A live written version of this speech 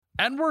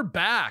And we're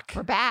back.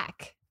 We're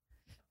back.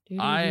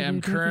 I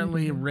am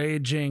currently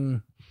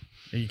raging.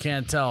 You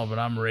can't tell, but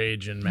I'm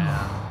raging,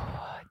 man.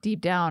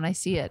 Deep down, I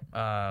see it.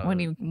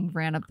 When you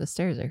ran up the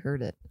stairs, I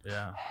heard it.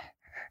 Yeah.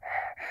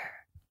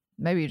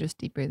 Maybe you're just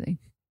deep breathing.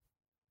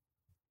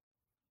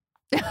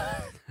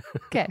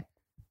 Okay.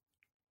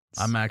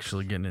 I'm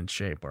actually getting in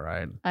shape, all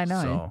right? I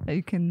know. So,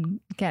 you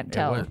can't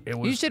tell.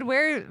 You should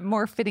wear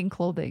more fitting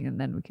clothing, and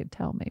then we could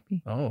tell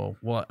maybe. Oh,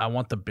 well,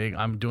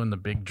 I'm doing the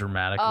big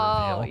dramatic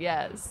Oh, reveal.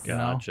 yes. You know?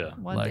 Gotcha.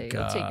 One Like, day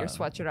you'll take your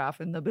sweatshirt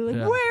off, and they'll be like,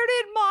 yeah. where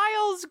did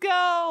Miles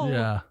go?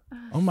 Yeah.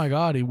 Oh, my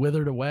God, he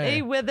withered away.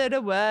 He withered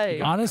away.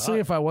 Honestly,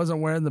 if I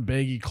wasn't wearing the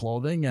baggy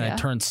clothing and I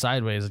turned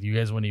sideways, you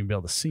guys wouldn't even be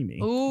able to see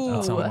me. Ooh.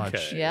 That's how much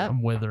Okay.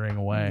 I'm withering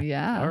away.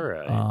 Yeah. All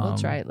right. We'll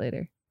try it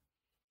later.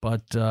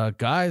 But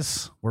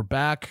guys, we're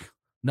back.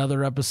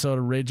 Another episode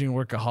of Raging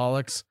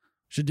Workaholics.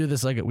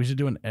 We should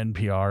do an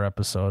NPR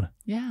episode.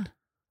 Yeah.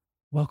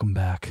 Welcome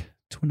back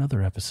to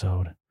another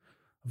episode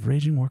of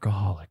Raging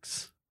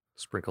Workaholics.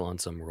 Sprinkle on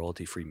some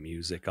royalty-free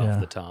music Yeah.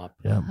 off the top.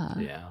 Yeah. Uh-huh.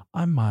 Yeah.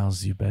 I'm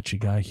Miles, you betcha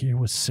guy, here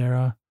with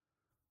Sarah,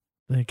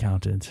 the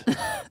accountant.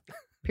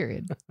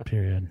 Period.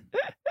 Period.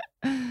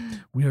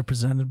 We are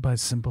presented by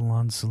Simple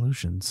Lawn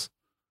Solutions.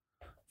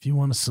 If you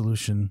want a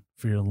solution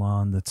for your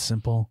lawn that's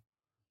simple,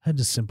 head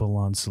to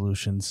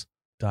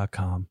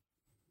simplelawnsolutions.com.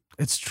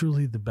 It's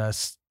truly the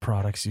best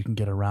products you can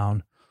get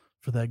around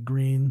for that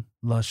green,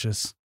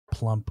 luscious,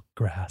 plump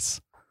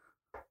grass.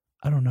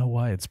 I don't know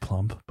why it's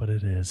plump, but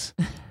it is.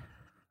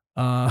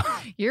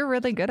 You're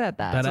really good at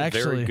that. That That's a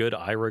actually- very good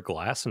Ira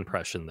Glass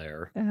impression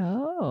there.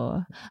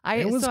 Oh,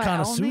 It was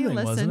kinda soothing,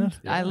 wasn't it?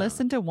 I Yeah.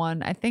 listened to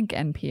one, I think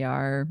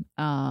NPR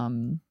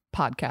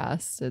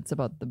podcast. It's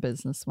about the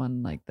business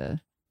one, I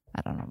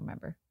don't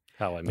remember.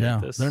 How I made Yeah,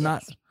 this. they're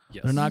not.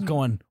 Yes. They're not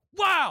going,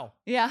 wow,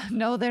 Yeah,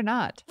 no, they're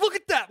not. look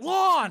at that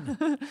lawn.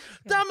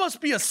 That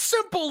must be a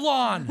simple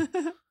lawn.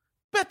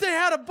 Bet they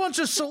had a bunch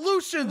of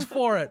solutions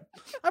for it.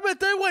 I bet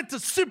they went to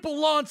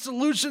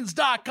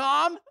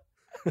simplelawnsolutions.com.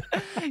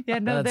 Yeah,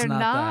 no, That's they're not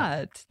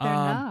not. They're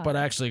not. But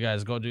actually,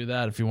 guys, go do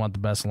that if you want the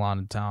best lawn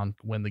in town.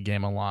 Win the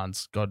game of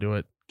lawns. Go do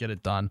it. Get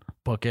it done.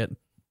 Book it.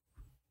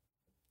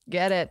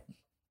 Get it.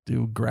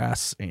 Do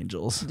Grass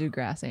Angels. Do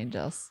Grass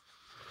Angels.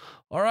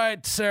 All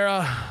right,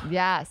 Sarah.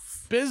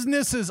 Yes.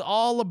 Business is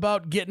all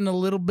about getting a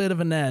little bit of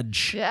an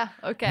edge. Yeah,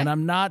 okay. And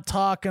I'm not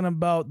talking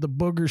about the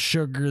booger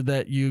sugar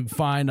that you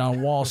find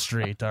on Wall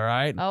Street, all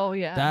right? Oh,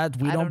 yeah. That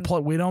we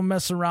we don't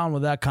mess around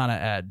with that kind of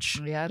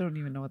edge. Yeah, I don't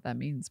even know what that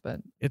means, but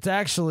It's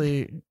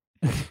actually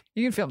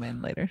you can fill me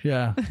in later.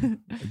 yeah.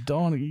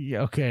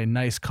 Okay,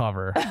 nice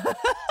cover.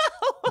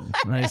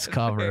 Nice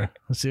cover.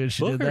 Let's see what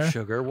she did Booger there.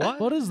 sugar. What?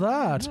 What is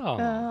that?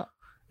 Oh.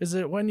 Is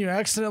it when you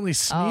accidentally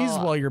sneeze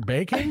Oh. while you're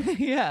baking?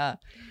 Yeah.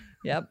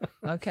 Yep.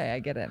 Okay, I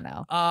get it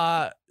now.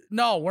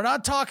 No, we're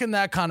not talking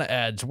that kind of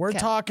edge. We're Okay.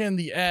 talking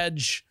the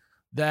edge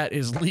that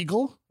is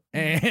legal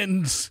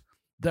and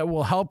that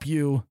will help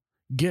you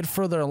get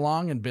further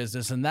along in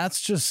business. And that's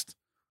just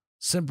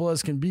simple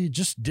as can be,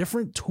 just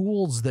different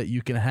tools that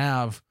you can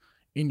have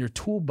in your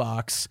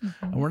toolbox.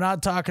 And we're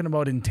not talking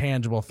about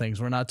intangible things.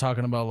 We're not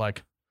talking about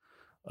like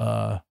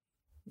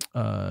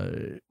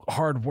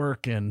hard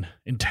work and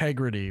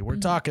integrity. We're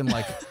talking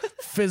like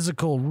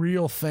physical,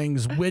 real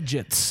things,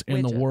 widgets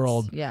in the Widgets,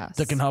 world yes.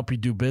 that can help you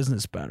do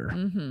business better.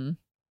 Mm-hmm.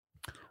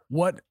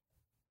 What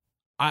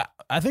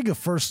I think the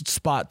first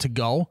spot to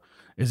go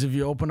is if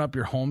you open up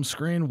your home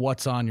screen,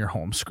 what's on your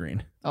home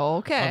screen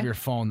Okay. of your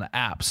phone, the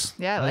apps.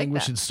 Yeah, I I like think we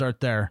that. should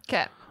start there.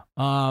 Okay.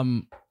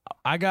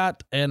 I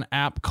got an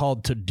app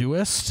called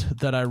Todoist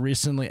that I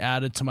recently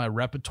added to my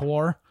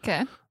repertoire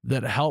Okay.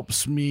 that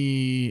helps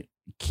me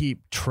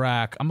keep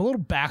track. I'm a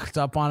little backed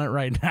up on it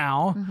right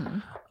now.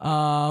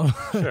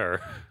 Mm-hmm.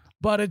 Sure.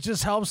 But it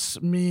just helps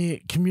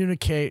me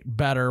communicate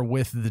better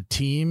with the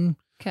team.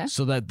 Okay.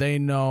 So that they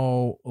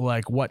know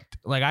I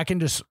can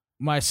just,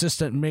 my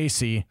assistant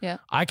Macy, Yeah.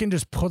 I can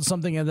just put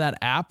something in that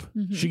app.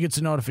 Mhm. She gets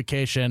a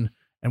notification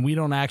and we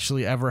don't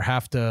actually ever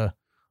have to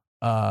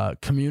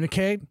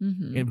communicate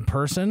Mm-hmm. in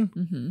person.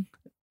 Mm-hmm.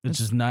 It's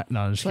just not, no,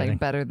 I'm just Like kidding.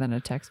 better than a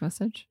text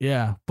message.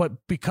 Yeah. But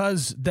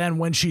because then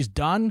when she's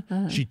done,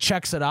 Uh-huh. she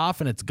checks it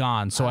off and it's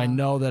gone. So I Oh.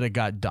 know that it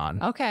got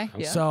done. Okay.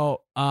 Yeah.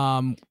 So,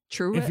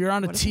 True. if you're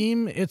on a What is it?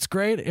 team, it's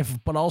great.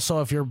 But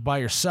also if you're by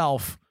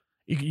yourself,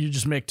 you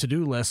just make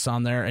to-do lists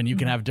on there, and you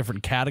can Mhm. have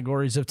different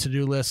categories of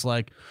to-do lists.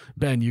 Like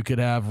Ben, you could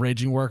have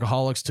Raging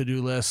Workaholics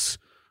to-do lists.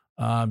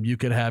 You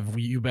could have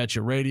You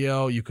Betcha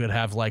Radio. You could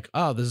have like,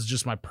 oh, this is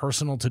just my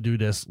personal to-do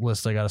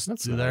list. I got to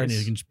That's do there, and nice.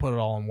 you can just put it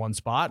all in one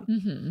spot.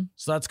 Mm-hmm.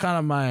 So that's kind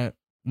of my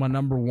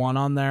number one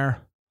on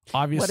there.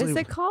 Obviously, What is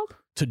it called?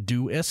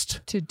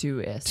 Todoist.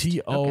 Todoist.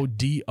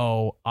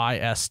 Todoist.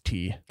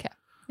 Okay.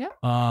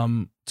 Yeah.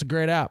 It's a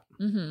great app.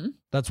 Mm-hmm.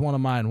 That's one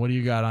of mine. What do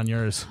you got on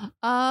yours?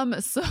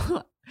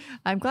 So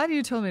I'm glad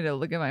you told me to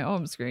look at my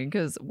home screen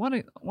because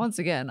once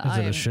again, Is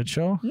it a shit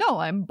show? No,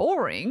 I'm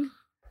boring.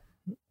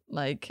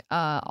 Like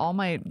all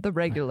the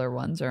regular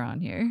ones are on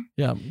here.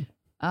 Yeah.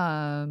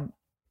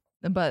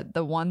 But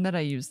the one that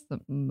I use the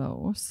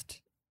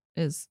most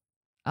is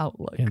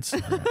Outlook.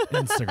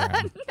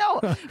 Instagram.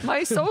 No,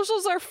 my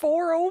socials are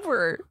 4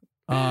 over.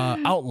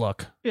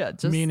 Outlook, Yeah,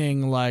 just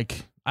meaning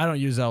like I don't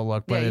use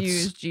Outlook, but you it's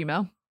use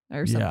Gmail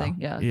or something.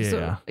 Yeah.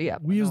 yeah. Yeah.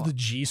 We use no. the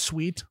G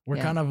Suite. We're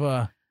Yeah. kind of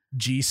a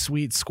G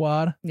Suite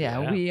squad.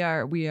 Yeah,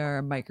 Yeah. we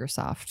are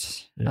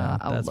Microsoft. Yeah,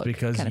 that's Outlook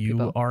because kind of you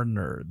people. are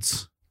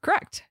nerds.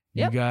 Correct.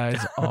 Yep. You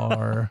guys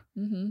are.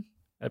 hmm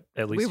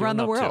At least We you run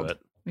own the up to world. it.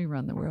 We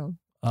run the world.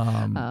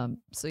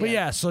 So But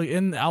yeah, so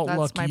in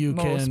Outlook, my you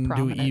most can do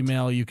prominent.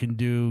 email, you can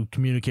do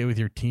communicate with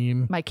your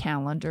team, my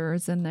calendar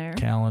is in there.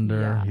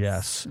 calendar.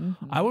 Yes. Mhm.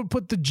 I would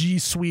put the G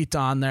Suite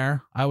on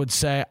there. I would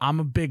say I'm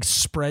a big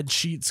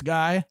spreadsheets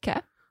guy. Okay.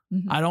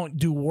 Mhm. I don't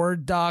do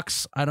Word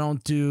docs. I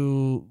don't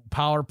do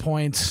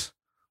PowerPoints.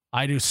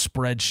 I do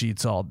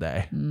spreadsheets all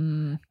day.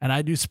 Mm, And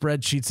I do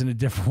spreadsheets in a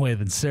different way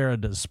than Sarah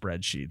does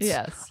spreadsheets.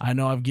 yes. I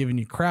know I've given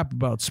you crap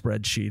about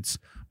spreadsheets,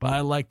 but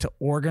I like to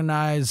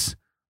organize.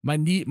 My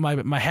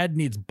head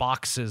needs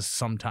boxes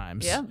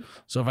sometimes. Yeah.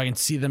 So if I can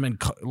see them in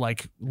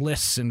like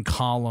lists and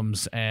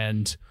columns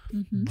and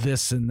Mhm.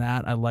 this and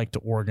that, I like to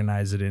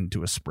organize it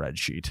into a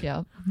spreadsheet.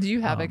 Yeah. Do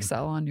you have Um,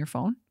 Excel on your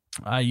phone?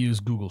 I use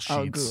Google Sheets.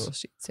 Oh, Google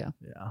Sheets. Yeah.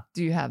 Yeah.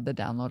 Do you have the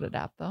downloaded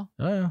app though?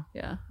 Oh yeah.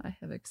 Yeah, I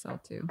have Excel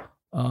too.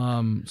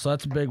 So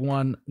that's a big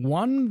one.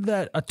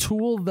 A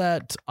tool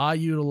that I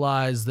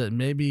utilize that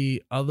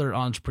maybe other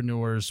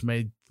entrepreneurs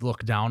may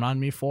look down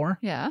on me for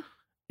Yeah.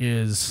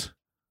 is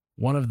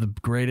one of the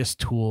greatest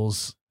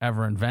tools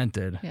ever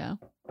invented, Yeah.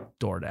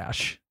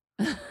 DoorDash.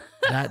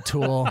 That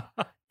tool,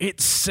 it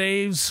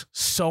saves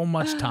so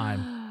much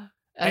time.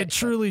 It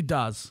truly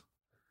does.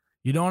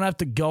 You don't have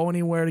to go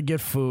anywhere to get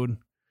food.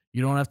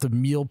 You don't have to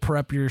meal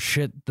prep your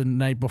shit the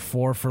night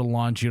before for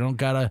lunch. You don't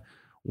got to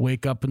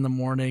wake up in the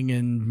morning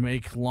and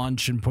make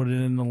lunch and put it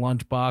in the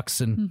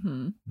lunchbox. And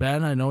Mm-hmm.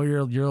 Ben, I know you're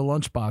a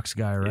lunchbox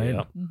guy, right?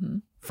 Yeah. Mm-hmm.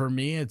 For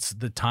me, it's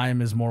the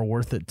time is more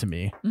worth it to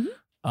me. Mhm.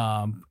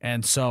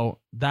 And so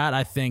that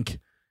I think,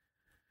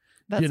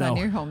 That's You know, on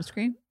your home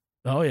screen.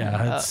 oh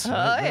yeah, it's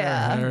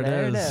yeah,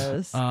 there it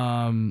is.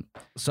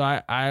 So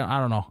I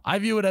don't know. I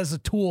view it as a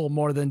tool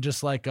more than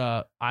just like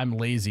I'm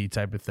lazy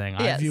type of thing.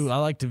 Yes. I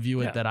like to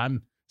view it Yeah. that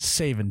I'm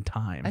saving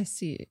time. I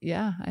see.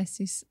 Yeah, I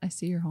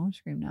see your home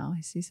screen now.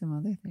 I see some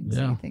other things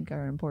that Yeah. I think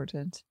are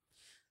important.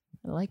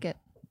 I like it.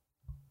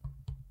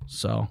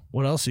 So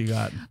what else you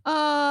got? Do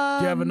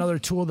you have another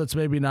tool that's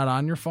maybe not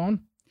on your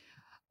phone?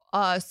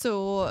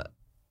 So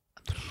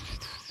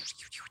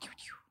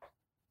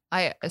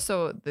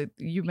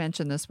you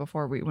mentioned this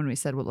before when we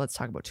said, well, let's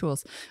talk about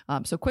tools.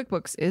 So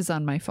QuickBooks is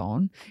on my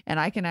phone, and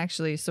I can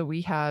actually. So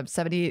we have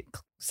 78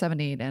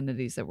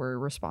 entities that we're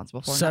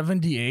responsible for.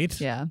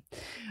 78. Yeah.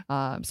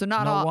 So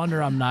not No all.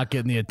 wonder I'm not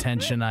getting the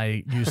attention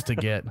I used to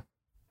get.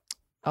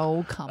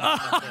 Oh, come on.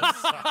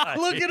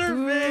 Look at her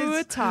Who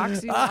face.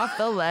 talks you off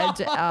the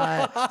ledge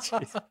at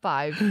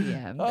 5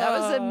 p.m.? That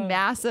was a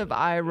massive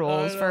eye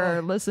rolls for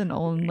our listen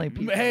only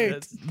people. Hey,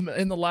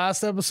 in the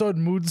last episode,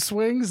 mood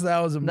swings. That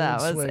was a mood That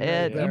was swing it.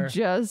 right there. You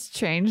just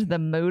changed the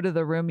mood of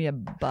the room, you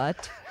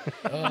butt.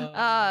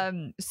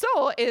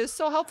 So it's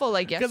so helpful.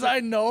 Like, Because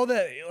I know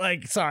that,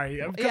 like, sorry,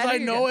 because Yeah, no, I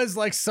you're know good. as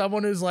like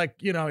someone who's like,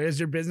 you know,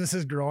 as your business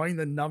is growing,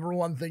 the number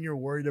one thing you're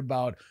worried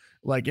about,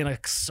 like in a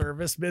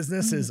service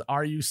business, is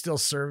are you still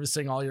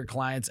servicing all your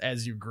clients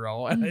as you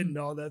grow? And I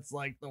know that's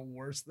like the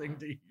worst thing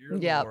to hear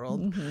in yeah. the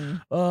world.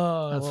 Mhm.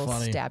 Oh, I that's will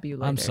funny. stab you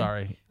later. I'm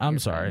sorry. I'm You're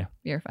sorry. fine.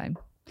 You're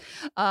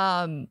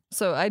fine.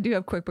 So I do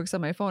have QuickBooks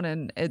on my phone,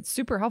 and it's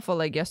super helpful.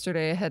 Like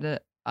yesterday, I had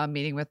a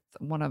meeting with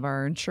one of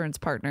our insurance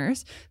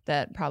partners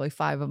that probably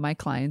 5 of my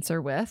clients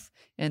are with,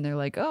 and they're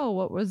like, "Oh,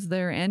 what was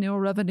their annual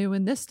revenue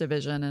in this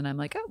division?" And I'm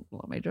like, "Oh,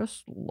 let me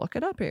just look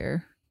it up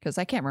here." Because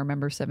I can't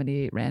remember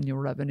 78 annual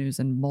revenues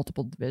in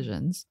multiple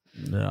divisions.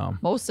 Yeah.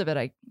 Most of it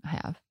I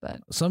have, but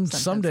Some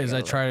Sometimes days I I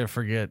gotta try to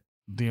forget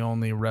the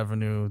only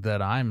revenue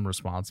that I'm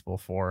responsible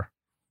for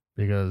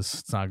because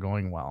it's not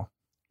going well.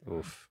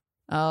 Oof.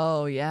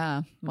 oh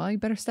yeah. Well, you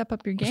better step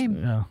up your game.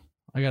 Yeah.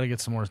 I got to get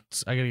some more.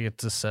 I got to get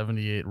to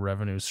 78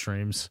 revenue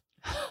streams.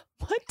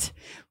 What?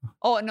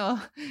 Oh no.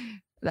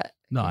 That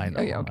No, I know.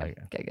 Oh, yeah, okay.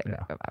 I- Okay, good.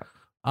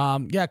 yeah.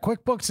 Yeah,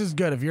 QuickBooks is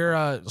good. If you're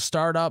a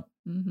startup,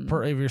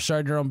 Mhm. if you're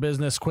starting your own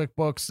business,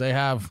 QuickBooks, they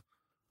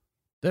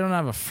don't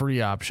have a free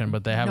option,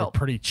 but they have a Nope.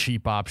 pretty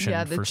cheap option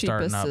Yeah, the for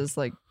starting cheapest up. is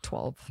like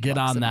 12. Get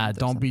bucks on a that. month or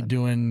Don't be something.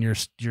 doing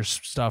your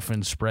stuff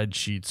in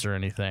spreadsheets or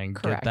anything.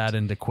 Correct. Get that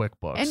into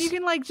QuickBooks. And you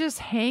can like just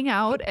hang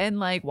out and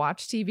like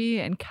watch TV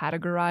and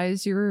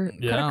categorize your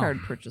credit Yeah. card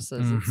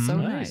purchases. It's so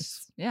Mhm. nice.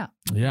 Nice. Yeah.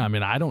 Yeah, I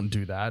mean, I don't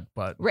do that,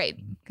 but Right.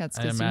 That's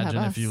I because you have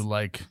imagine if us. you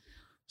like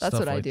That's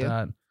stuff what I like do.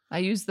 that. I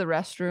use the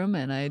restroom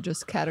and I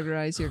just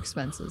categorize your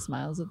expenses,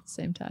 Miles, at the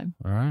same time.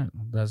 All right,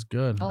 that's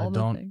good. All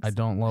the I things.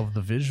 don't love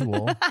the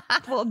visual,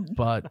 Well,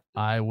 but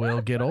I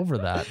will get over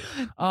that.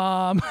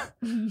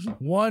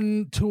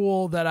 One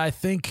tool that I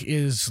think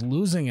is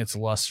losing its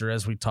luster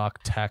as we talk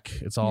tech,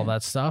 it's all Yeah.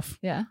 that stuff,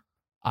 yeah.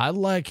 I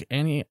like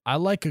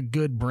a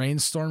good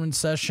brainstorming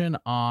session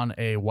on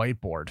a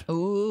whiteboard.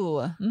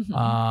 Ooh.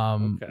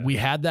 Mhm. Okay. We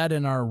had that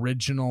in our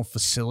original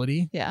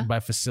facility. Yeah. And by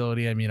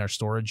facility, I mean our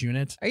storage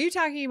unit. Are you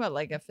talking about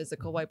like a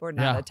physical whiteboard,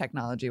 not Yeah. a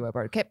technology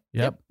whiteboard? Okay.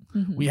 Yep.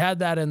 Mhm. We had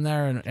that in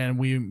there, and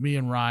me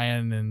and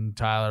Ryan and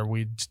Tyler,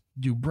 we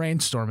do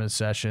brainstorming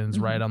sessions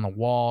Mhm. right on the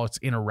wall. It's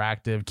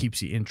interactive,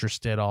 keeps you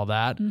interested, all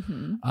that.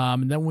 Mhm.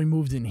 And then we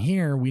moved in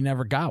here. We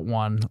never got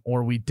one,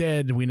 or we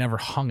did. We never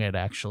hung it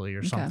actually, or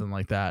Okay. something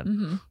like that.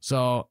 Mhm.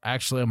 So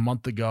actually, a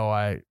month ago,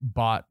 I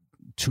bought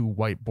 2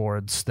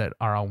 whiteboards that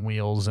are on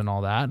wheels and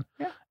all that.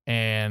 Yeah.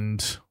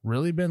 And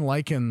really been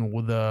liking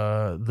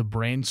the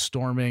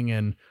brainstorming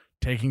and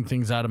taking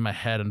things out of my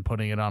head and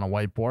putting it on a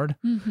whiteboard.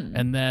 Mhm.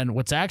 And then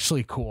what's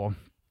actually cool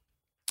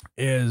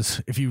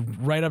is if you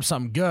write up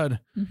something good,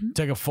 Mhm.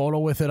 take a photo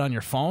with it on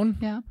your phone.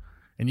 Yeah.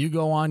 And you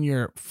go on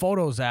your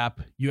Photos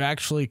app, you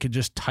actually could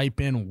just type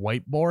in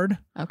whiteboard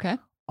Okay.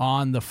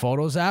 on the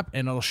Photos app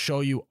and it'll show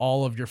you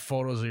all of your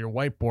photos of your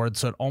whiteboard.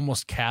 So it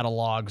almost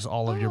catalogs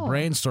all of your Oh.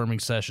 brainstorming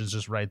sessions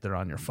just right there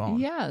on your phone.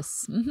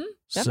 Yes. Mhm.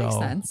 That makes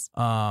sense.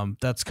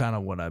 That's kind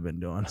of what I've been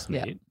doing.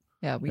 Yeah. Neat.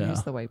 Yeah. We Yeah.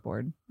 use the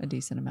whiteboard a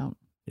decent amount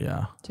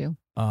Yeah. too.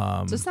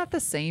 So So it's not the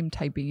same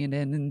typing it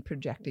in and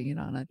projecting it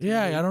on a TV.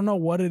 yeah, I don't know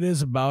what it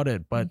is about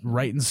it, but Mhm.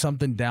 writing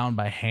something down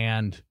by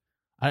hand,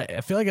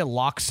 I feel like it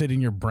locks it in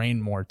your brain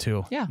more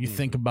too. Yeah. You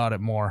think about it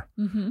more.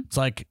 Mm-hmm. It's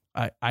like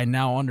I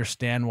now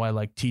understand why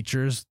like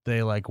teachers,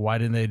 why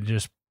didn't they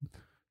just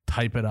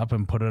type it up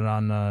and put it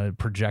on a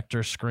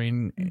projector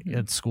screen Mhm.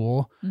 at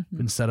school Mm-hmm.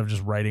 instead of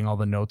just writing all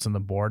the notes on the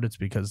board? It's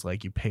because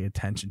like you pay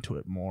attention to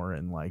it more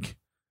and like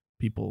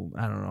people,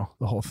 I don't know,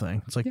 the whole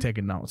thing. It's like Yeah.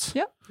 taking notes.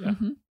 Yeah. Yeah.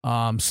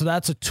 Mm-hmm. So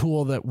that's a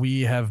tool that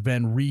we have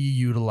been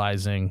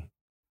reutilizing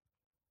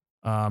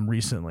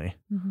recently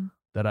Mm-hmm.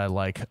 that I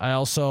like. I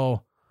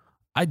also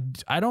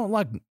I don't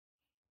like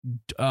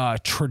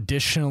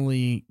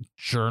traditionally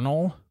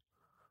journal,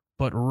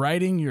 but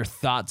writing your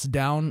thoughts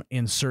down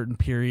in certain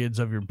periods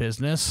of your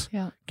business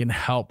Yeah. can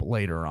help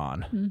later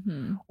on,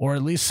 Mm-hmm. or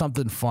at least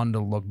something fun to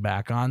look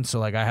back on. So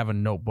like I have a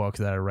notebook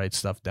that I write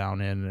stuff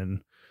down in,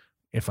 and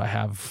if I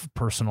have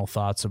personal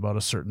thoughts about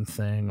a certain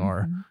thing,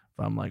 or Mm-hmm.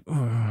 if I'm like, oh,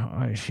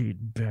 I hate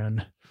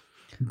Ben.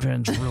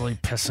 Ben's really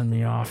pissing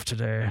me off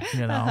today.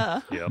 You know,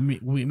 Uh-huh. Yep.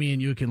 me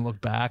and you can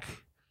look back,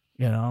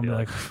 you know, and be Yeah.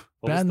 like,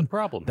 What was the Ben,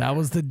 problem? that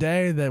was the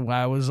day that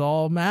I was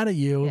all mad at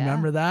you. Yeah.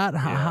 Remember that? Ha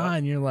ha. Yeah.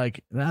 And you're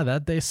like, nah,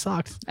 that day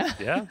sucked.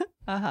 Yeah.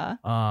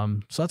 Uh-huh.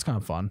 So that's kind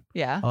of fun.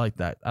 Yeah. I like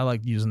that. I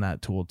like using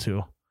that tool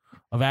too,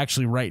 of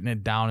actually writing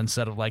it down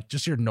instead of like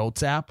just your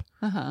notes app.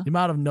 Uh-huh. The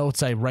amount of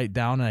notes I write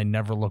down and I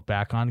never look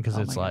back on because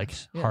Oh it's my like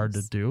gosh, hard to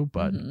yes. do.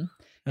 But Mhm.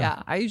 yeah.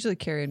 Yeah, I usually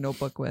carry a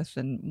notebook with,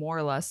 and more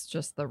or less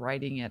just the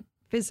writing it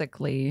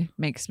physically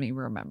makes me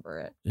remember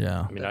it.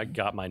 yeah, I mean, I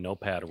got my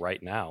notepad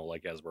right now,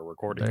 like as we're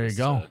recording. there you this,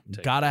 go.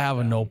 take Gotta things have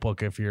a down.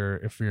 notebook if you're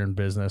in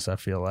business. I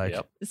feel like.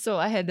 Yep. So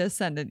I had to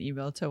send an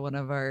email to one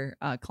of our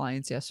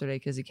clients yesterday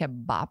because he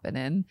kept bopping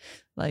in.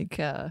 Like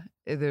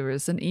there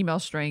was an email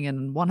string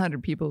and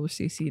 100 people were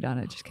CC'd on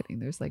it. Just kidding.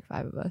 There's like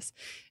 5 of us.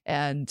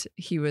 And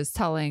he was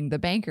telling the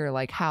banker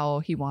like how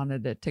he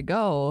wanted it to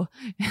go.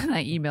 And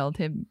I emailed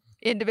him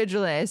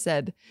individually. I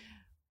said,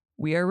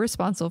 we are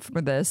responsible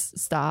for this.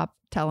 Stop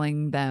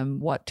telling them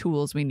what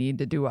tools we need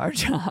to do our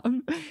job.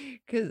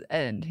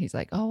 And he's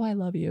like, oh, I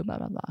love you, blah,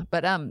 blah, blah.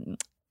 But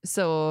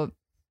so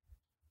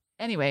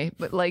anyway,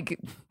 but like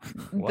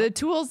the What?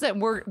 tools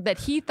that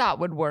he thought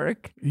would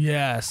work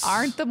Yes.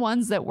 aren't the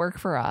ones that work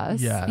for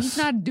us. Yes. He's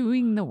not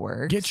doing the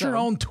work. Get your so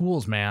own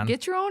tools, man.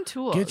 Get your own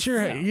tools. Get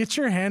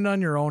your hand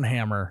on your own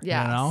hammer.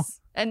 Yes. You know.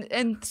 And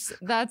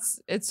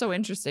it's so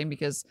interesting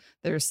because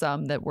there's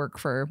some that work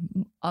for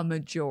a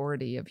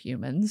majority of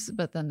humans,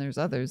 but then there's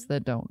others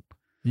that don't.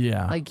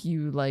 Yeah. Like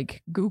you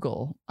like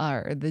Google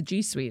or the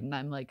G Suite, and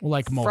I'm like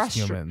most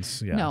frustra-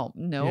 humans. Yeah. No,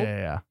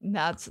 Yeah.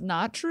 that's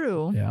not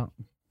true. Yeah.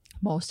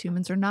 Most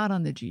humans are not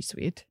on the G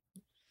Suite.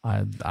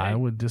 I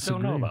would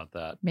disagree. Don't know about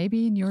that.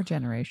 Maybe in your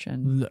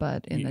generation, The-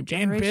 but in the in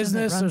generation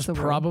business, that runs there's the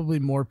world, probably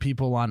more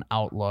people on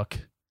Outlook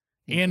Thank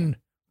you. in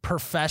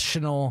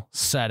professional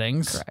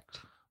settings, correct.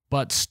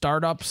 but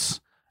startups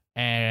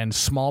and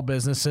small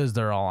businesses,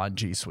 they're all on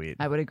G Suite.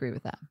 I would agree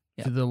with that.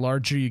 Yeah. The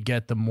larger you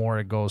get, the more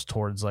it goes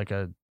towards like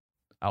a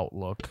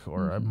Outlook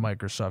or a Mhm.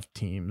 Microsoft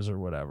Teams or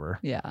whatever.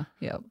 Yeah.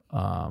 Yep.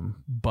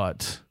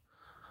 But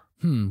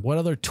what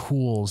other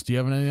tools? Do you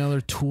have any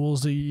other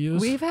tools that you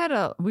use? We've had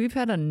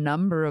a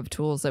number of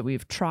tools that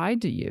we've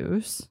tried to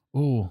use.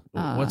 Ooh,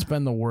 Uh, what's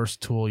been the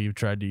worst tool you've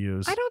tried to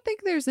use? I don't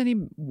think there's any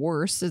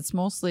worse. It's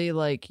mostly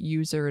like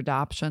user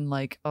adoption,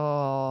 like,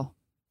 oh,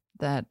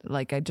 that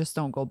like I just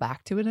don't go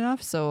back to it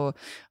enough. So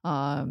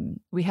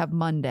we have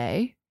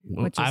Monday.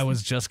 which I is-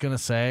 was just going to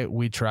say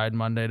we tried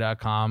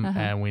Monday.com Uh-huh.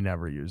 and we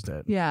never used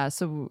it. Yeah.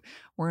 So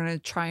we're going to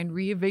try and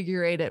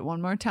reinvigorate it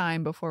one more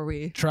time before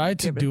we Try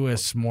to give it- do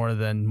us more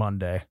than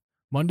Monday.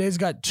 Monday's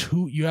got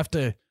you have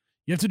to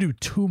you have to do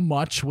too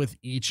much with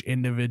each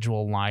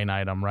individual line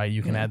item, right?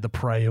 You can Yeah. add the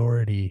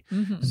priority,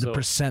 Mhm. the So-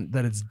 percent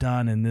that it's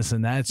done, and this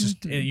and that. It's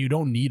just Mhm. you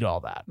don't need all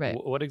that. Right.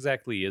 What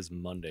exactly is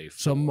Monday for?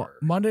 So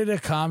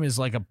Monday.com is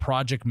like a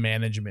project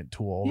management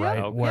tool, Yeah. right?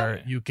 Okay.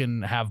 Where you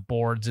can have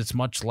boards. It's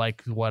much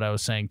like what I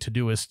was saying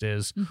Todoist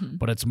is, Mhm.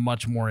 but it's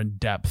much more in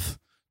depth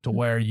to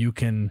where you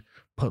can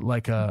put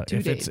like a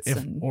Due dates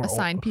and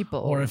assign people.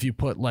 or if you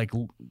put like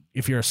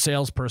if you're a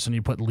salesperson,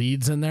 you put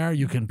leads in there.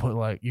 You can put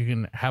like you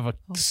can have a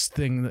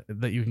thing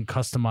that you can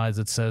customize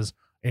that says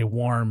a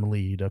warm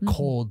lead, a Mhm.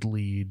 cold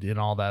lead, and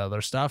all that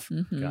other stuff.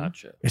 Mhm.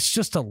 Gotcha. It's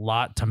just a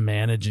lot to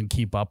manage and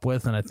keep up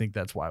with, and I think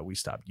that's why we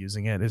stopped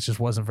using it. It just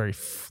wasn't very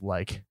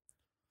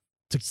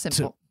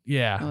Simple.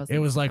 Yeah, wasn't it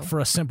was like simple. for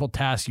a simple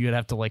task, you'd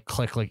have to like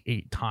click like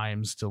 8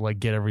 times to like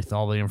get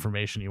all the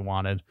information you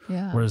wanted.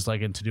 Yeah. Whereas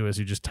like in Todoist,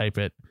 you just type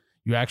it.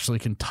 You actually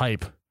can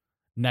type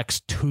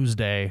next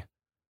Tuesday,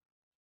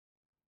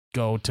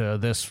 go to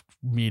this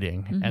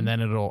meeting, Mhm. and then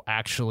it'll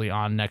actually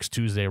on next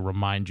Tuesday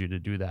remind you to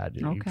do that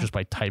Okay. just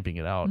by typing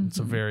it out. It's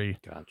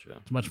Mhm. Gotcha.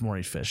 it's much more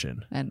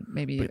efficient. And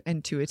maybe But-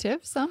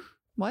 intuitive some?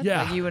 What?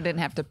 Yeah. Like you didn't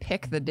have to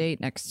pick the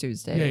date next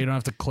Tuesday. Yeah, you don't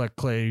have to click,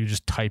 you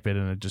just type it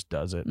and it just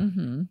does it.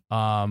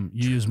 Mm-hmm.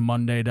 You use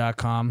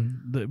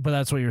Monday.com, but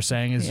that's what you're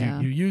saying is Yeah.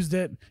 you used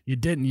it, you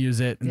didn't use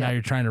it, and now Yeah.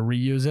 you're trying to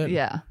reuse it.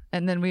 Yeah.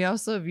 And then we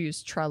also have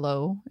used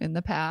Trello in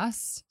the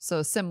past.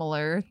 So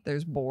similar,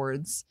 there's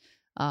boards.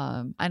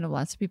 I know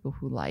lots of people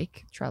who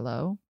like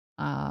Trello.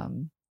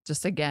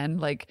 Just again,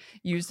 like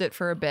used it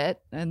for a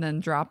bit and then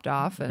dropped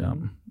off.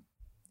 And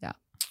yeah.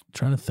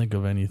 Trying to think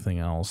of anything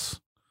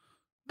else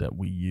that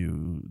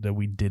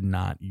we did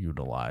not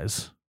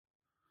utilize.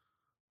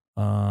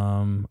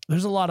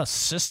 There's a lot of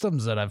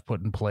systems that I've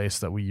put in place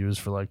that we use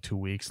for like 2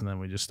 weeks and then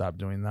we just stopped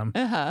doing them.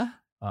 Uh-huh.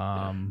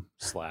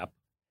 Slap.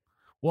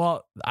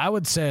 Well, I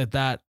would say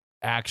that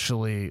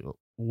actually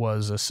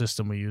was a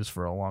system we used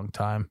for a long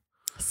time.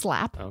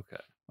 Slap. Okay.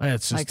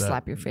 It's just Like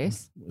slap your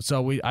face.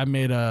 So I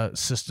made a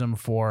system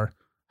for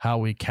how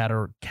we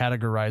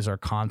categorize our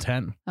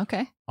content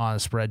Okay. on a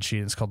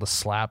spreadsheet. It's called the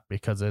SLAP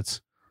because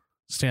it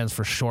stands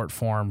for short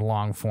form,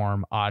 long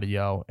form,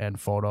 audio, and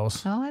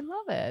photos. Oh, I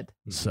love it.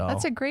 So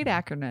That's a great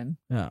acronym.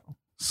 yeah,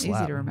 Easy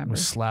to remember. We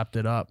slapped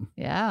it up.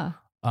 Yeah.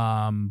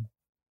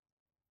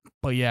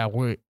 But yeah,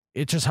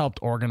 it just helped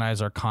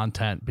organize our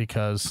content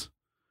because,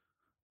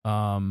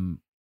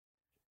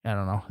 I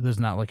don't know. There's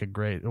not like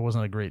it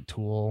wasn't a great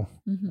tool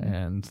Mhm.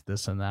 and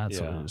this and that,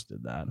 so Yeah. we just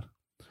did that.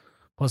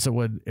 Plus, it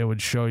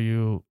would show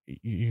you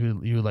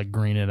like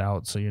green it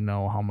out so you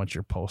know how much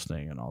you're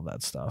posting and all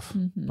that stuff.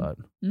 Mhm. But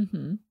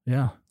Mhm.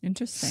 yeah,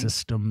 Interesting.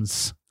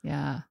 systems.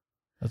 Yeah.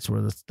 That's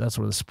where the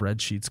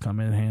spreadsheets come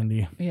in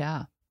handy.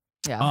 Yeah.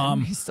 Yeah.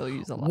 And we still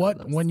use a lot of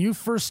those. When you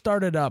first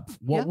started up,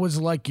 what Yeah.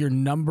 was like your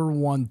number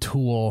one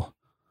tool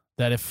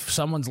that if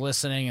someone's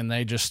listening and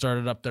they just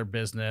started up their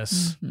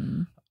business,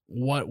 Mhm.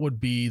 what would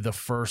be the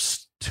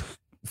first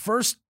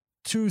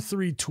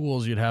 2-3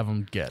 tools you'd have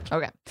them get?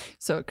 Okay.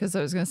 So, because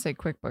I was going to say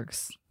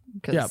QuickBooks.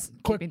 'cause Yeah,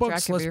 keeping track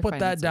QuickBooks. of Let's your put that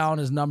finances. down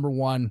as number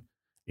one.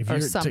 If Or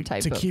you're some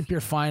type to of- keep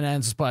your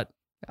finance, but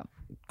Yeah.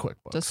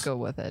 QuickBooks. Just go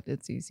with it.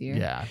 It's easier.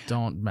 Yeah,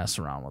 don't mess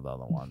around with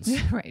other ones.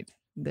 Right.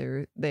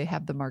 They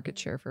have the market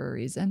share for a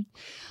reason.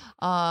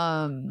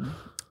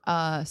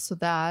 So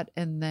that,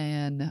 and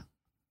then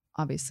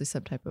obviously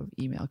some type of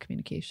email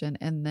communication,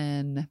 and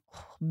then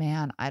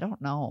man, I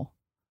don't know.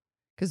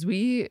 Because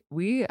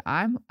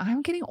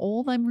I'm getting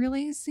old. I'm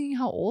realizing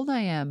how old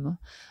I am.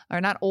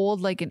 Or not old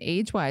like in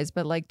age wise,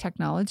 but like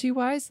technology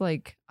wise.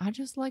 Like I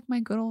just like my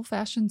good old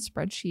fashioned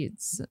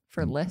spreadsheets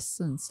for lists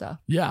and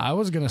stuff. Yeah, I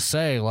was gonna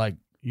say like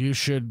you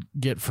should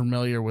get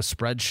familiar with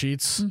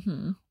spreadsheets.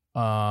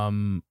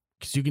 Mm-hmm.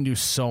 Because you can do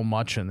so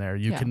much in there.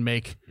 You Yeah. can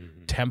make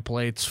Mhm.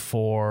 templates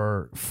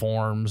for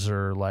forms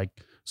or like,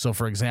 so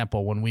for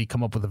example, when we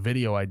come up with a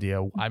video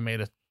idea, I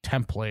made a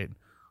template,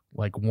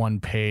 like 1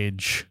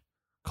 page,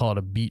 call it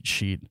a beat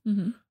sheet,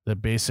 Mm-hmm.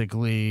 that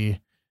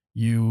basically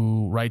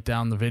you write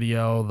down the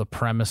video, the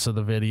premise of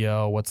the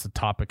video, what's the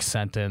topic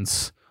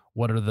sentence,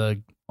 what are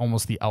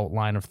almost the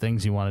outline of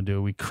things you want to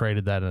do. We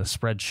created that in a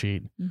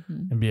spreadsheet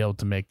Mm-hmm. and be able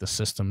to make the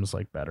systems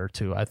like better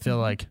too. I feel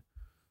Mhm. like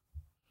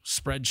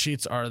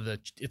spreadsheets are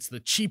it's the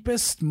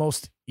cheapest,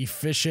 most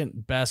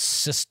efficient, best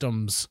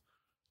systems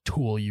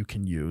tool you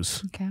can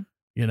use. Okay.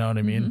 You know what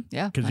I mean? Mhm.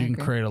 Yeah. Because I you can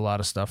agree. create a lot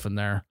of stuff in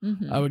there.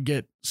 Mhm. I would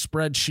get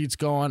spreadsheets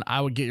going. I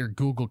would get your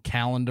Google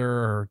Calendar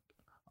or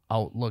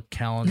Outlook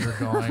calendar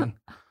going.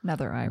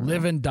 Another eye roll.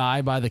 Live and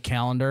die by the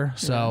calendar.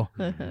 So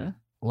Yeah.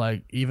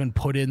 like even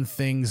put in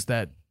things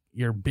that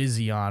you're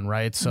busy on,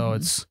 right? So Mhm.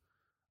 it's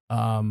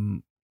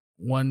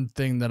one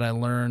thing that I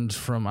learned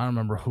from, I don't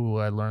remember who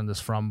I learned this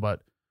from,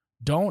 but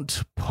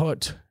don't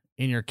put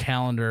in your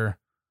calendar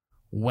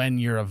when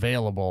you're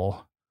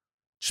available.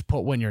 Just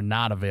put when you're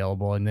not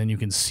available, and then you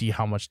can see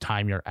how much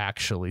time you're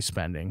actually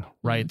spending,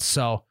 right?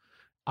 So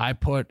I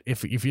put,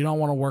 if you don't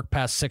want to work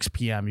past 6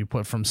 p.m., you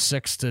put from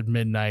 6 to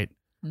midnight,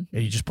 Mhm.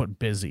 and you just put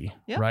busy,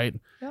 Yep. right?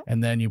 Yep.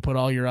 And then you put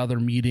all your other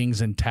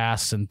meetings and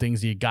tasks and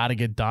things that you got to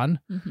get done.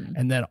 Mhm.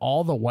 And then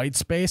all the white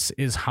space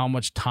is how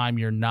much time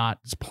you're not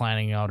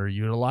planning out or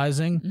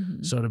utilizing.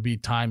 Mhm. So to be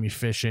time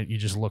efficient, you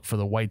just look for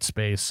the white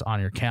space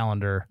on your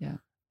calendar Yeah.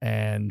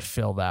 and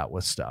fill that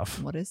with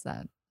stuff. What is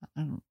that?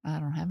 I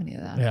don't have any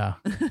of that. Yeah.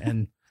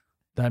 And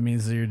that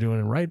means that you're doing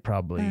it right,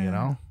 probably, you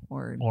know,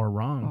 or or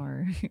wrong.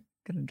 or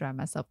gonna drive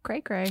myself cray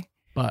cray.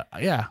 But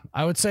yeah,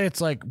 I would say it's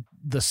like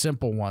the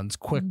simple ones: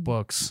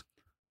 QuickBooks,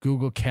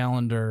 Google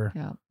Calendar,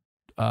 Yeah.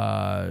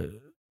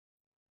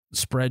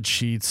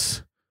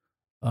 spreadsheets.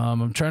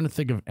 I'm trying to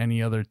think of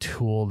any other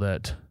tool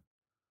that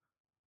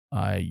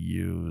I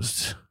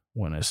used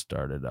when I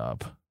started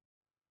up.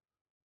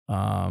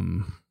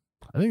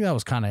 I think that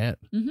was kind of it.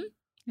 Mm-hmm.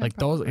 Yeah, Like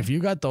probably. those, if you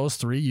got those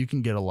three, you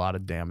can get a lot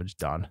of damage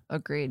done.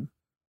 Agreed.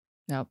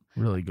 Yep.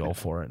 Really go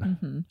for it.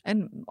 Mm-hmm.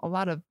 And a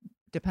lot of,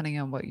 depending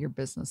on what your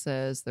business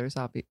is,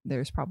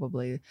 there's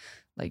probably,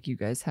 like, you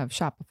guys have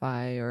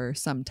Shopify or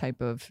some type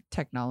of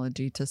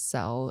technology to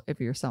sell if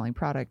you're selling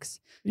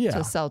products Yeah.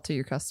 to sell to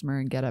your customer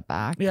and get it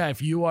back. Yeah.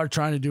 If you are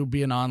trying to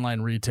be an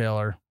online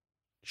retailer,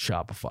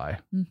 Shopify.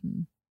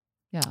 Mm-hmm.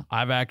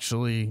 I've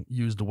actually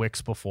used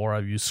Wix before.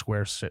 I've used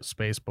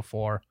Squarespace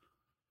before.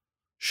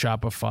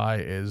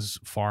 Shopify is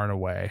far and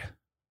away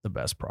the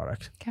best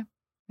product. Okay.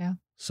 Yeah.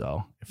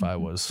 So if I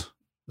was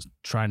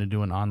trying to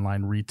do an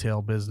online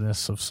retail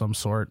business of some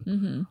sort,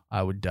 Mm-hmm.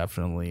 I would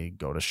definitely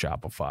go to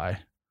Shopify.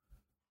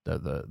 They're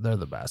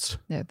the best.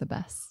 They're the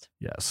best.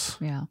 Yes.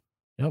 Yeah.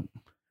 Yep.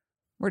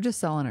 We're just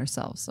selling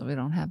ourselves, so we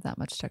don't have that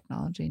much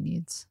technology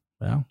needs.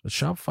 Yeah. With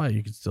Shopify,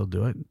 you can still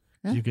do it.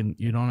 Yeah.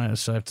 You don't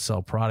necessarily have to sell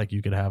a product.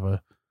 You could have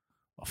a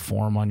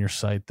form on your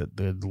site that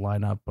would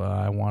line up.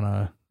 I want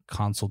a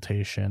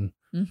consultation.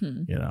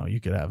 Mm-hmm. You know, you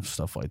could have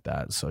stuff like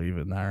that. So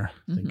even there,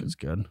 I think Mhm. it's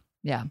good.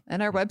 Yeah.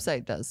 And our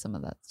website does some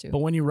of that too. But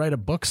when you write a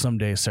book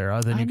someday,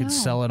 Sarah, then I you can know.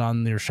 sell it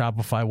on your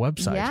Shopify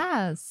website.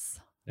 Yes.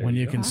 There When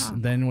you go. can, Wow.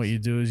 then what you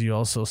do is you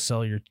also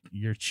sell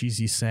your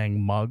cheesy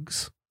saying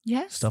mugs,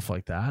 Yes. stuff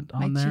like that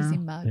My on there. cheesy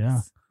mugs.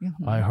 Yeah,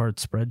 Mhm. I heart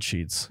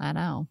spreadsheets. I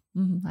know.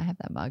 I have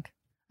that mug.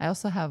 I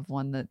also have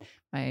one that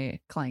my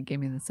client gave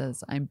me that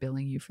says, "I'm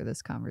billing you for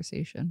this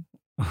conversation."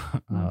 I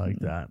like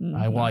that. Mhm.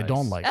 I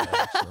don't Nice. like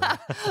that.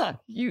 Actually.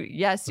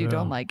 you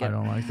don't like it. I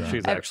don't like that.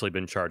 She's I- actually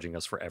been charging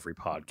us for every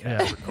podcast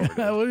Yeah, recorded.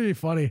 that would be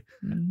funny.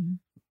 Mhm.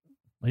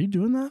 Are you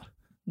doing that?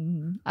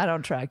 I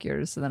don't track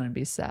yours, so then I'd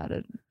be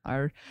sad.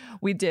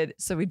 We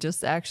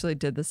just actually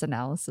did this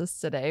analysis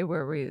today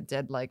where we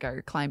did like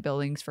our client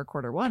billings for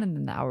Q1 and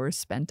then the hours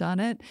spent on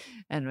it,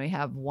 and we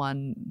have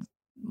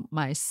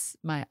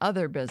my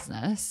other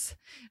business,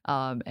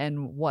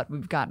 and what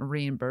we've gotten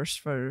reimbursed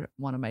for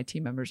one of my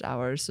team members'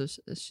 hours. So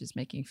she's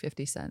making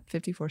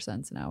 54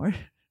 cents an hour.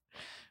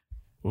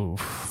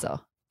 Oof. So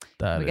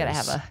That we gotta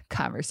is- have a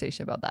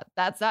conversation about that.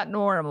 That's not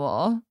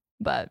normal,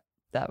 but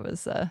that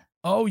was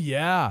Oh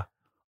yeah.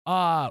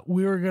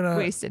 We were gonna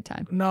wasted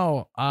time.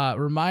 No,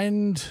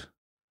 remind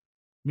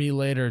me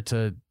later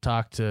to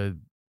talk to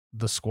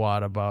the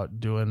squad about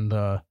doing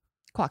the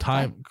Clockify.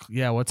 time.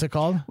 Yeah, what's it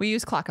called? We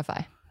use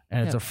Clockify.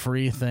 And it's Yep. a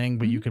free thing,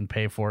 but you can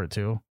pay for it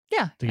too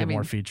Yeah, to get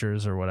more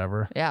features or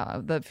whatever. Yeah,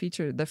 the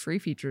free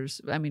features.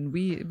 I mean,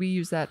 we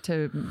use that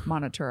to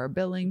monitor our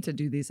billing, to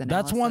do these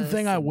analysis. That's one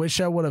thing I and- wish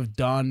I would have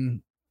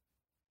done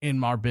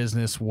in our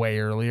business way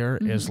earlier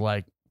is Mm-hmm.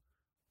 like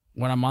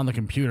when I'm on the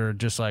computer,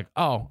 just like,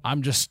 oh,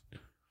 I'm just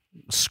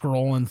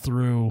scrolling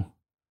through,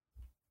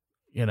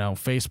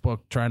 Facebook,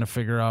 trying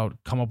to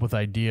come up with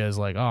ideas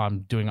like, oh,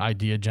 I'm doing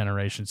idea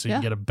generation. So you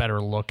can Yeah. get a better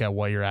look at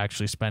what you're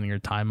actually spending your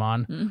time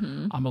on.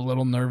 Mhm. I'm a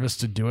little nervous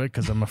to do it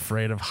because I'm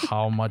afraid of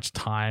how much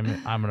time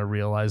I'm going to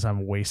realize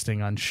I'm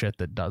wasting on shit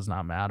that does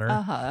not matter.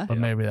 Uh-huh. But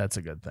maybe that's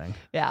a good thing.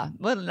 Yeah.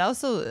 Well, and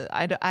also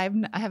I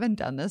haven't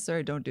done this, or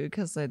I don't do it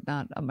because I'm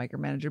not a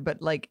micromanager.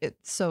 But like it,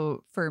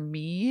 so for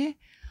me,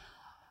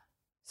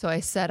 so I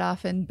set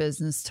off in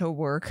business to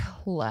work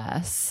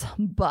less,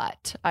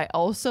 but I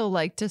also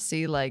like to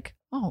see like,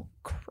 oh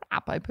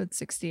crap, I put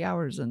 60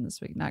 hours in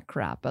this week. Not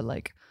crap, but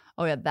like,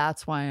 oh yeah,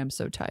 that's why I'm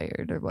so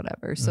tired or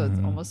whatever. So Mhm.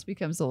 it almost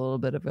becomes a little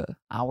bit of a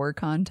hour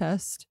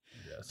contest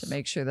to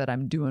make sure that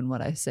I'm doing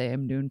what I say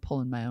I'm doing,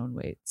 pulling my own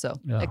weight. So,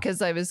 Yeah.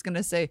 because I was going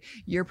to say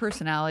your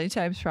personality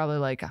type's probably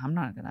like, I'm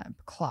not going to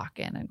clock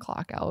in and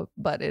clock out,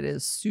 but it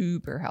is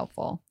super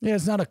helpful. Yeah,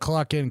 it's not a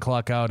clock in,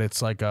 clock out.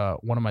 It's like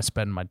what am I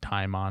spending my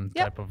time on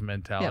Yep. type of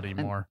mentality Yep,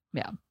 and- more.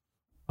 yeah.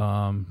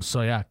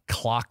 So yeah,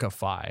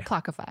 Clockify.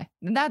 Clockify.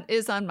 And that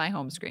is on my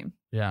home screen.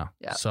 Yeah.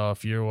 Yeah. So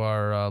if you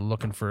are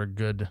looking for a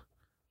good,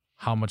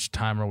 how much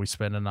time are we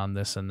spending on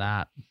this and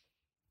that?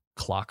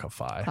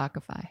 Clockify.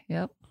 Clockify.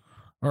 Yep.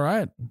 All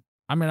right.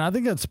 I mean, I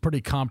think that's a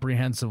pretty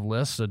comprehensive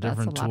list of That's a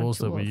different lot of tools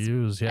that we tools.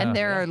 use. Yeah. And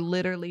there are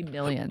literally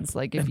millions.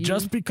 Like if And you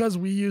just because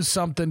we use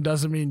something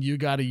doesn't mean you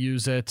got to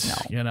use it,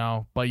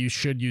 No. but you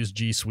should use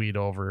G Suite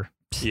over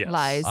Yes.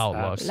 Lies.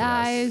 Outlook. Yes.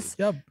 Lies.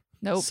 Yep.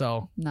 Nope.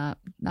 So Not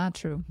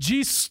true.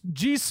 G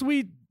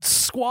Suite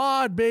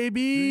squad,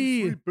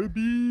 baby.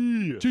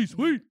 baby. G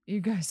Suite. You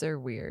guys are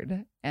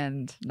weird.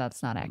 and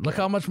that's not accurate. Look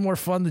how much more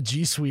fun the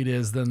G Suite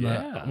is than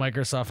Yeah. the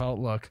Microsoft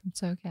Outlook.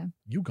 It's okay.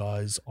 You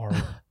guys are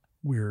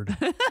weird.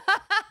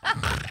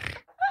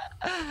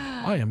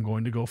 I am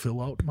going to go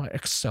fill out my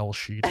Excel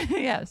sheet.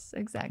 Yes,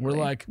 exactly. We're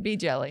like, be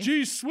jelly.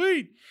 G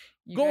Suite.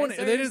 You Going. guys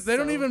are They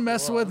don't so even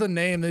mess cool. with the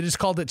name. They just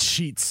called it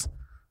Sheets.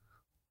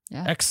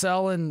 Yeah.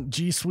 Excel and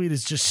G Suite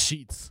is just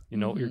Sheets. You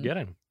know what you're Mhm.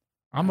 getting.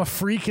 I'm a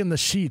freak in the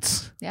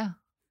sheets Yeah.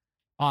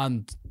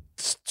 on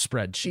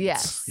spreadsheets.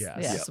 Yes. Yes.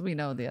 Yes. We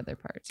know the other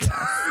parts. Yes.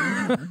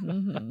 Mhm,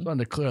 mhm.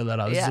 Wanted to clear that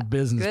out. This is Yeah. a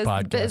business This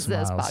podcast.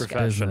 business Miles. podcast.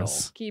 Professional.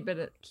 Business. Keep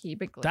it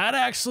clean. That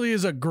actually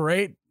is a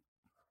great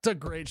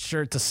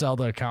shirt to sell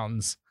to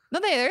accountants. No,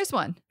 there's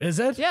one. Is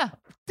it? Yeah.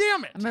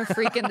 Damn it. I'm a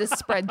freak in the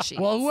spreadsheet.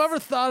 Well, whoever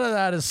thought of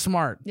that is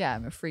smart. Yeah,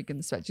 I'm a freak in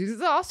the spreadsheets.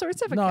 There's all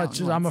sorts of No, accountant it's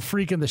just I'm a ones.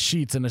 freak in the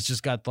sheets, and it's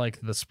just got like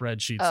the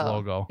spreadsheets Oh,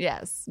 logo.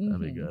 Yes. That'd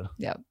be Mhm. good.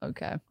 Yep.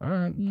 Okay. All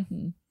right,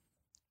 hmm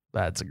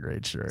that's a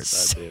great shirt.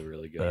 That'd be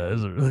really good. That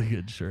is a really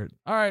good shirt.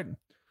 All right,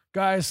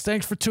 guys,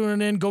 thanks for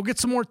tuning in. Go get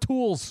some more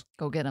tools.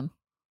 Go get them.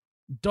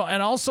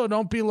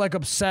 Don't be like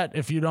upset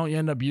if you don't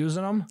end up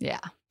using them. Yeah.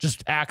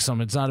 Just axe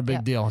them. It's not a big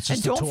Yep. deal. It's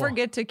just And a don't tool.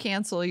 forget to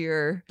cancel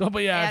your. Oh,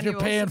 but yeah, if you're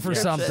annual paying for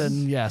subscription.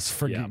 something,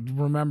 yes, Yeah.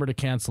 remember to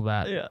cancel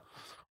that. Yeah.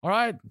 All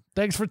right,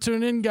 thanks for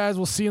tuning in, guys.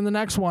 We'll see you in the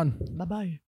next one. Bye bye.